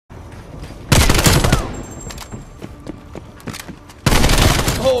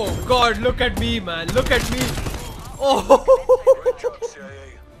Oh god, look at me, man. Look at me. Oh.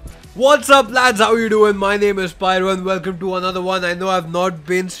 What's up, lads? How you doing? My name is Spyro and welcome to another one. I know I've not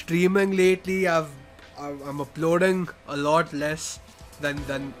been streaming lately. I'm uploading a lot less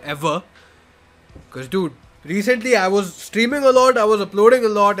than ever. Cause dude, recently I was streaming a lot, I was uploading a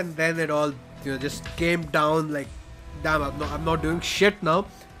lot, and then it all just came down like, damn, I'm not doing shit now.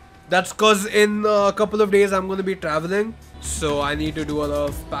 That's cause in a couple of days I'm gonna be traveling, so I need to do a lot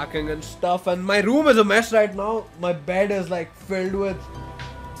of packing and stuff. And my room is a mess right now. My bed is like filled with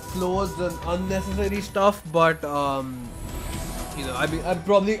clothes and unnecessary stuff. But I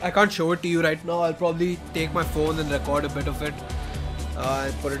can't show it to you right now. I'll probably take my phone and record a bit of it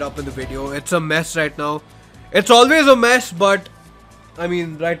and put it up in the video. It's a mess right now. It's always a mess, but I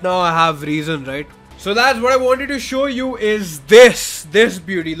mean, right now I have reason, right? So that's what I wanted to show you is this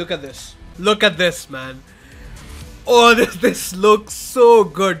beauty. Look at this. Look at this, man. Oh, this looks so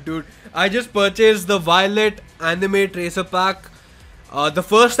good, dude. I just purchased the Violet Anime Tracer Pack. The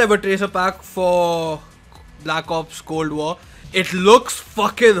first ever Tracer Pack for Black Ops Cold War. It looks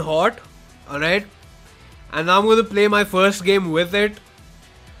fucking hot. Alright. And I'm going to play my first game with it.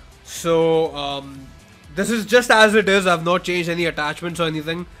 So, this is just as it is. I've not changed any attachments or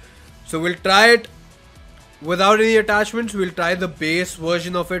anything. So we'll try it without any attachments. We'll try the base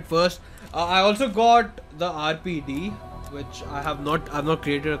version of it first. I also got the RPD, which I've not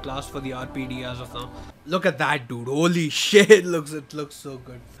created a class for the RPD as of now. Look at that, dude. Holy shit, it looks so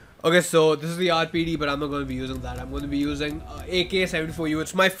good. Okay, so this is the RPD, but I'm not going to be using that. I'm going to be using AK-74U.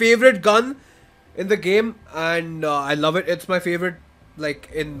 It's my favorite gun in the game, and I love it. It's my favorite, like,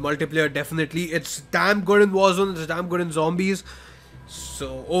 in multiplayer, definitely. It's damn good in Warzone. It's damn good in zombies.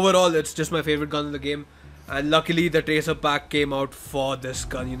 So overall, it's just my favorite gun in the game. And luckily, the Tracer Pack came out for this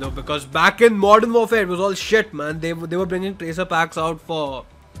gun, because back in Modern Warfare, it was all shit, man. They were bringing Tracer Packs out for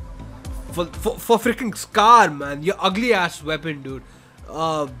freaking Scar, man. Your ugly ass weapon, dude.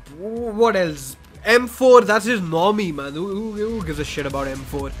 What else? M4, that's just normie, man. Who gives a shit about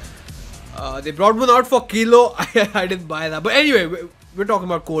M4? They brought one out for Kilo. I didn't buy that. But anyway, we're talking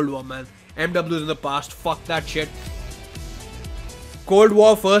about Cold War, man. MW's in the past. Fuck that shit. Cold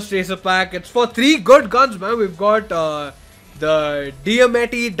War first Tracer Pack. It's for 3 good guns, man. We've got the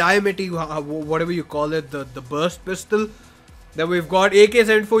Diameti, whatever you call it, the burst pistol. Then we've got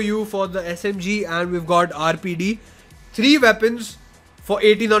AK-74U for the SMG, and we've got RPD. 3 weapons for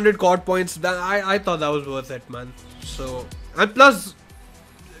 1800 COD points. I thought that was worth it, man. So, and plus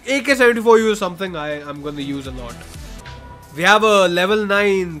AK-74U is something I'm gonna use a lot. We have a level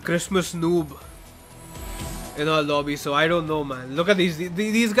 9 Christmas noob in our lobby, so I don't know, man. Look at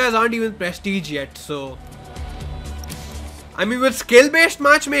these guys aren't even prestige yet. So I mean, with skill-based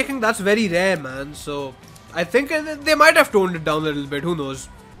matchmaking, that's very rare, man. So I think they might have toned it down a little bit. Who knows?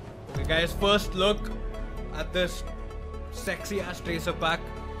 Okay, guys, first look at this sexy ass Tracer Pack,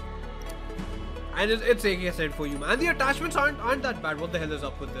 and it's AK-74U, man. The attachments aren't that bad. What the hell is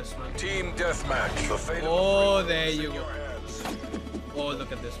up with this, man? Team deathmatch. Oh, there you go. Oh,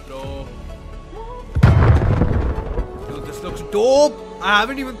 look at this, bro. Dude, this looks dope. I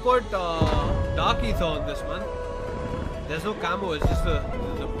haven't even put Dark Ether on this, man. There's no camo. It's just the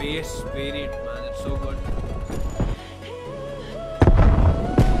base variant, man. It's so good.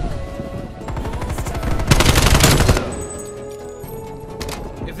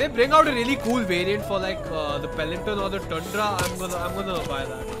 If they bring out a really cool variant for like the Peloton or the Tundra, I'm gonna buy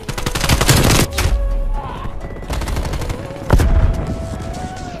that.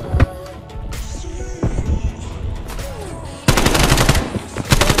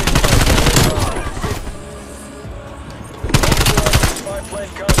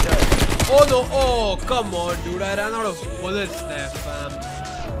 Oh no, oh come on, dude, I ran out of bullets there, fam.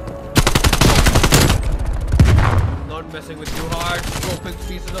 Not messing with you hard, open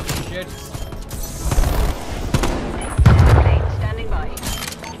pieces of shit. Standing by.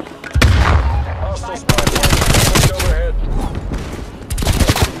 Hostile spy plane overhead.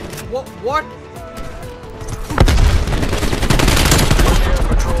 What? Air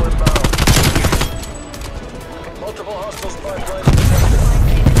patrol inbound. Multiple hostile spy planes detected.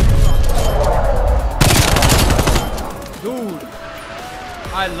 Dude,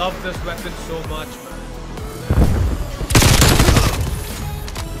 I love this weapon so much, man.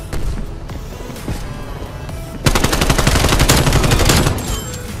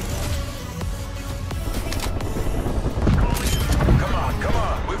 Come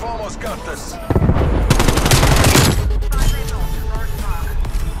on, we've almost got this.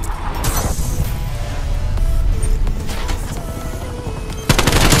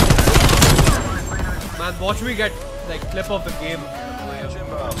 Man, watch me get like clip of the game. Charge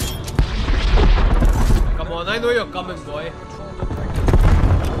inbound. Come on, I know you're coming, boy.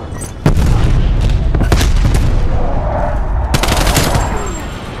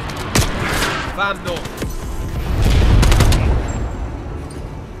 Fam, no.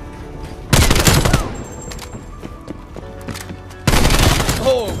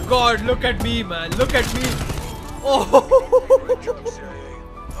 Oh God, look at me, man. Look at me. Oh,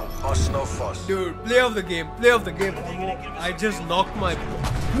 Fuss, no fuss. dude, play of the game. Play of the game. I just knocked my.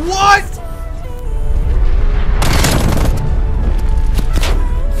 What?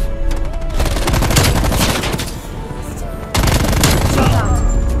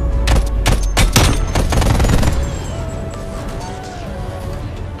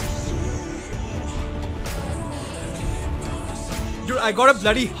 Dude, I got a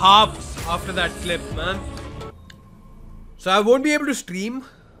bloody harp after that clip, man. So I won't be able to stream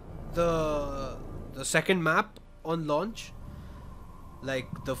the second map on launch, like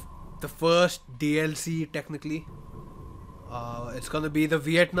the first DLC technically. It's gonna be the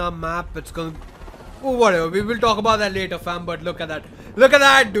Vietnam map. It's gonna whatever. We will talk about that later, fam. But look at that. Look at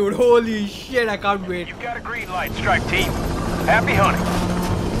that, dude. Holy shit! I can't wait. You've got a green light, strike team. Happy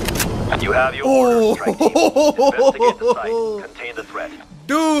hunting. You have your order, strike team. Investigate the site. Contain the threat.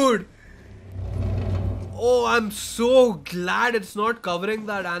 Dude! Oh, I'm so glad it's not covering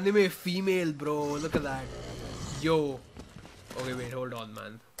that anime female, bro. Look at that. Yo. Okay, wait, hold on,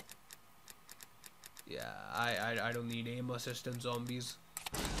 man. Yeah, I don't need aim assistant zombies.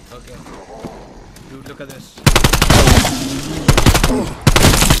 Okay. Dude, look at this.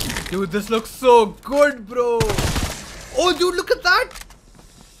 Dude, this looks so good, bro. Oh, dude, look at that.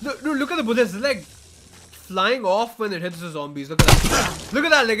 Dude, look at the bullets. It's like flying off when it hits the zombies. Look at that. Look at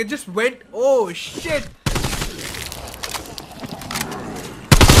that. Like it just went. Oh, shit.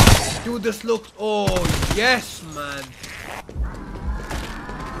 Dude, this looks. Oh, yes, man.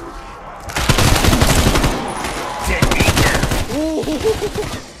 Oh,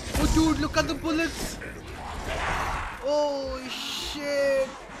 oh, dude, look at the bullets. Oh, shit.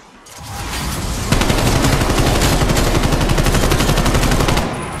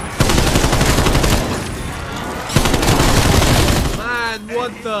 Man,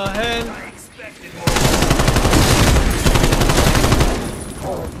 what the hell?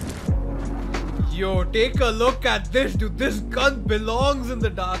 Yo, take a look at this, dude. This gun belongs in the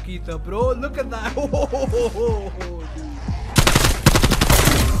Dark Ether, bro. Look at that. Oh,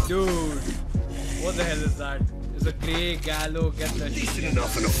 dude. What the hell is that? It's a grey gallo. Get that shit. Decent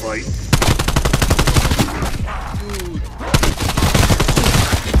enough in a fight. Dude.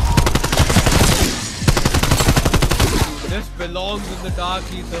 This belongs in the Dark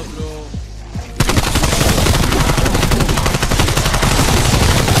Ether, bro.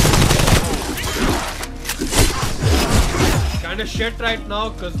 Kinda shit right now,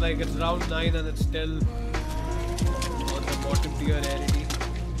 cause like it's round 9 and it's still on the bottom tier rarity.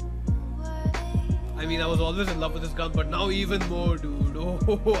 I mean, I was always in love with this gun, but now even more, dude. Oh,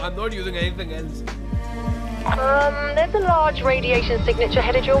 I'm not using anything else. There's a large radiation signature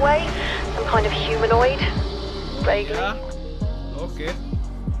headed your way. Some kind of humanoid. Vaguely. Yeah. Okay.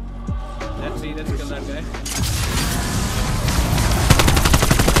 Let's see. Let's kill that guy.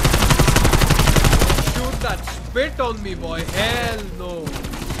 Shoot that spit on me, boy. Hell no.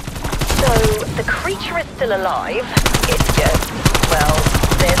 So, the creature is still alive. It's just, well,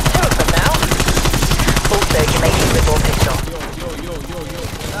 there's 2 of them now. Also, you may need a bit more pistol. Yo.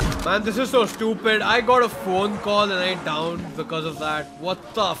 Man, this is so stupid. I got a phone call and I downed because of that.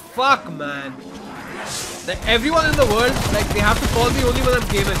 What the fuck, man? Like, everyone in the world, like, they have to call me only when I'm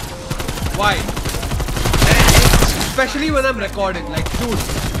gaming. Why? Especially when I'm recording. Like, dude.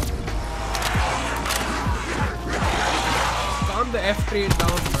 Calm the F train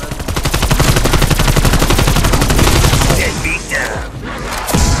down, man. Get beat down.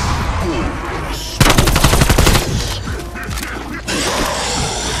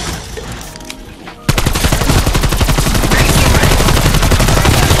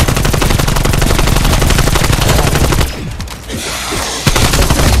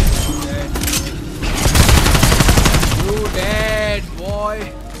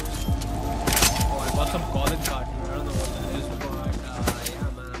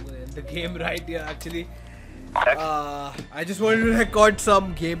 Game right here actually. I just wanted to record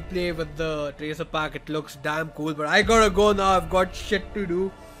some gameplay with the tracer pack. It looks damn cool, but I gotta go now. I've got shit to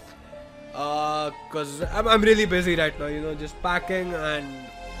do. Cause I'm really busy right now, you know, just packing and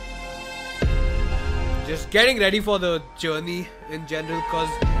just getting ready for the journey in general. Cause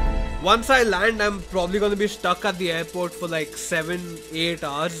once I land, I'm probably gonna be stuck at the airport for like 7-8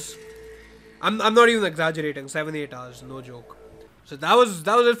 hours. I'm not even exaggerating. 7-8 hours, no joke. So that was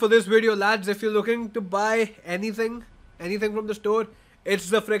it for this video, lads. If you're looking to buy anything from the store, it's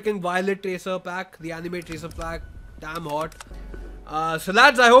the freaking Violet Tracer pack, the Anime Tracer pack. Damn hot. So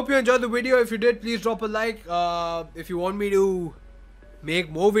lads, I hope you enjoyed the video. If you did, please drop a like. If you want me to make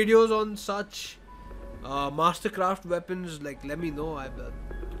more videos on such Mastercraft weapons, like, let me know.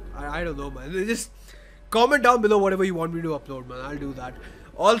 I don't know, man. Just comment down below whatever you want me to upload, man. I'll do that.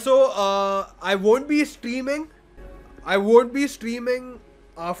 Also, I won't be streaming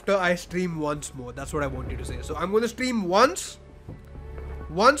after I stream once more. That's what I wanted to say. So I'm going to stream once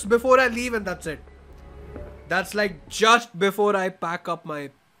before I leave, and that's it. That's like just before I pack up my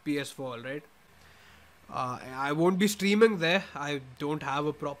PS4, right? I won't be streaming there. I don't have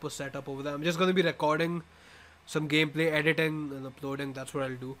a proper setup over there. I'm just going to be recording some gameplay, editing and uploading. That's what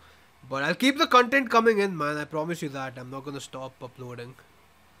I'll do. But I'll keep the content coming in, man. I promise you that. I'm not going to stop uploading.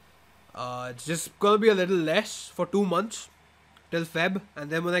 It's just going to be a little less for 2 months till Feb. And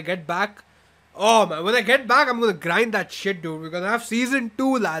then when I get back, oh man, when I get back, I'm going to grind that shit, dude. We're going to have season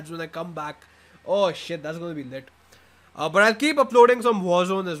 2, lads, when I come back. Oh shit, that's going to be lit. But I'll keep uploading some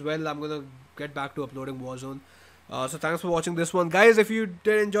Warzone as well. I'm going to get back to uploading Warzone. So thanks for watching this one, guys. If you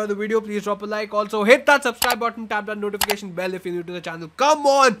did enjoy the video, please drop a like. Also hit that subscribe button, tap that notification bell if you're new to the channel. Come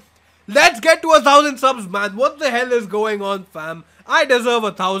on, let's get to 1,000 subs, man. What the hell is going on, fam? I deserve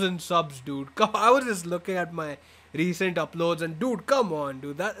 1,000 subs, dude. Come, I was just looking at my recent uploads and dude, come on,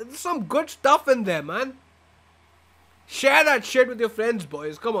 dude. There's some good stuff in there, man. Share that shit with your friends,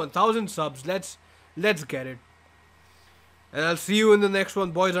 boys. Come on, 1,000 subs. Let's get it. And I'll see you in the next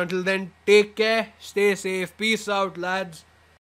one, boys. Until then, take care, stay safe, peace out, lads.